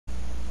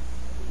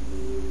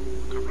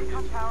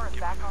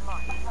back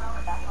online.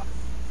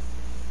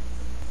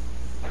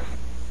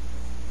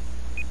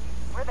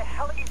 Where the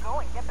hell are you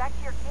going? Get back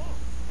to your team.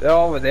 They're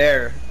over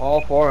there. All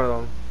 4 of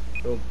them.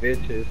 Little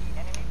bitches.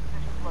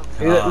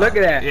 Look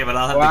at that. Yeah, but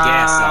I'll have the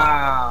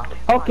gas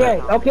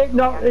though. Okay,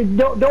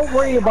 no, don't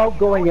worry about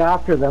going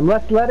after them.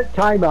 Let's let it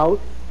time out.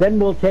 Then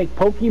we'll take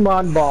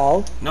Pokemon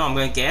balls. No, I'm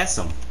gonna gas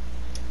them.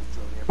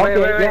 Wait, Okay,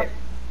 wait, wait.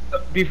 Yeah.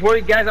 Before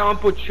you guys, I want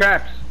to put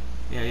traps.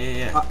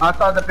 Yeah.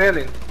 Outside the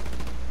building.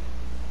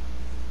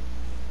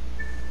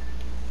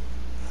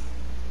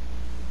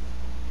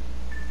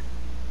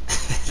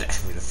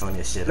 That'd be the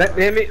funniest shit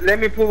Let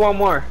me put one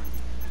more.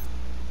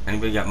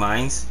 Anybody got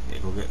mines? Yeah,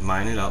 go get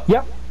mine it up.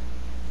 Yep.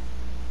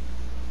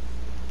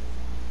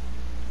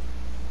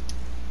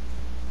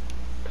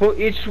 Put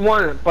each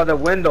one by the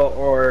window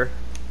or...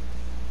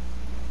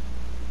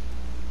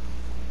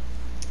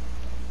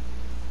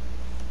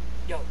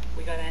 Yo,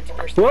 we got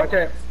anti-personnel.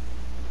 Okay.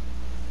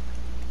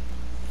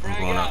 I'm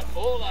going up.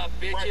 Hold up,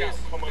 bitches.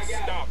 Come on,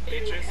 stop,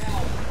 bitches.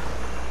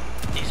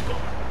 He's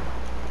gone.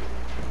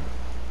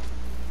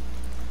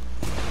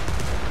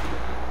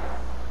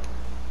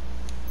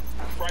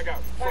 Frag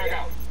out, frag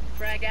out.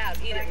 Frag out,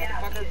 eat it,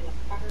 motherfucker.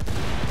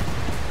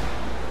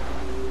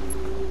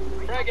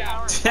 Frag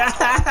out.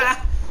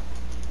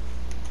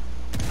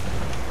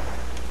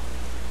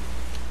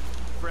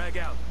 Frag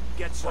out.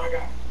 Get some. Frag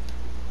out.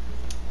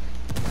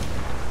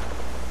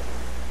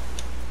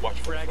 Watch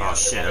frag out. Oh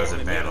shit, that was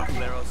a bad one.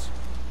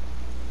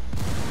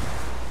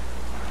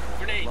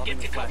 Grenade, get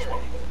to cover.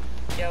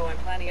 Yo, I'm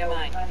planning a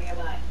mine.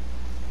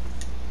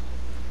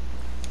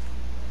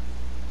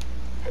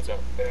 Heads up.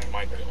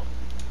 Mine drill.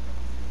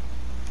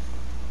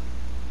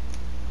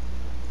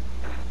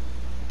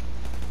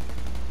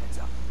 Heads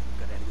up.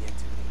 Got enemy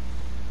activity.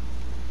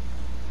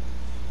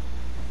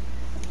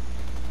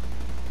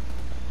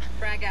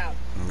 Frag out.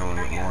 I'm going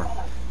with more.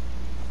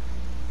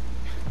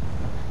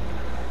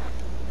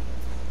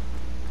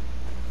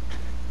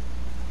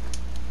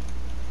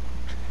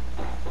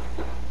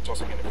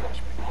 Tossing in a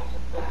flashbang.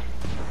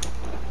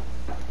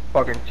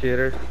 Fucking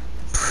cheaters.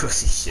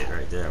 Pussy shit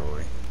right there,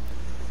 boy.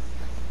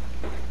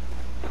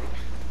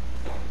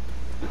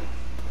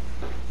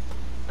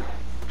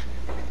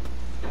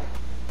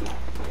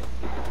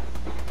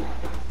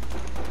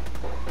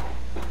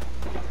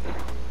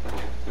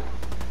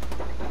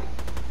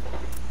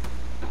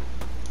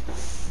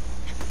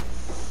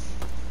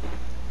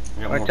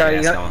 Watch out,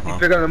 you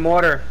pick up the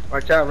mortar.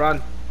 Watch out,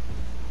 run.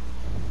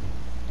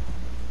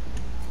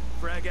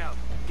 Frag out.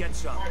 Get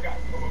some.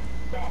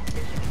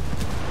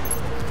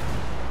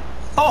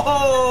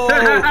 Oh!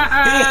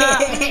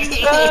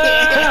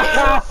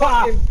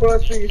 Fucking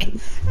pussy.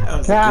 That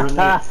was a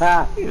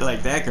grenade. You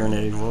like that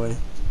grenade, boy.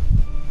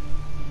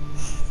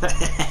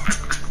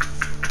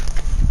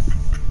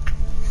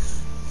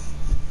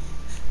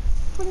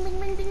 Bing, bing,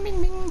 bing, bing,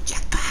 bing, bing.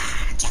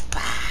 Jackpot,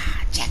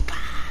 jackpot, jackpot.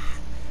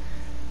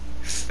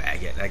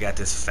 Faggot. I got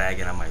this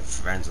faggot on my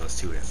friends list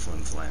too, that Flim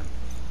Flam.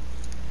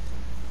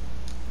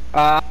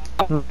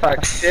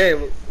 Fuck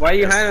shit. Why are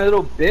you hiding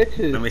little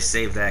bitches? Let me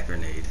save that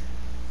grenade.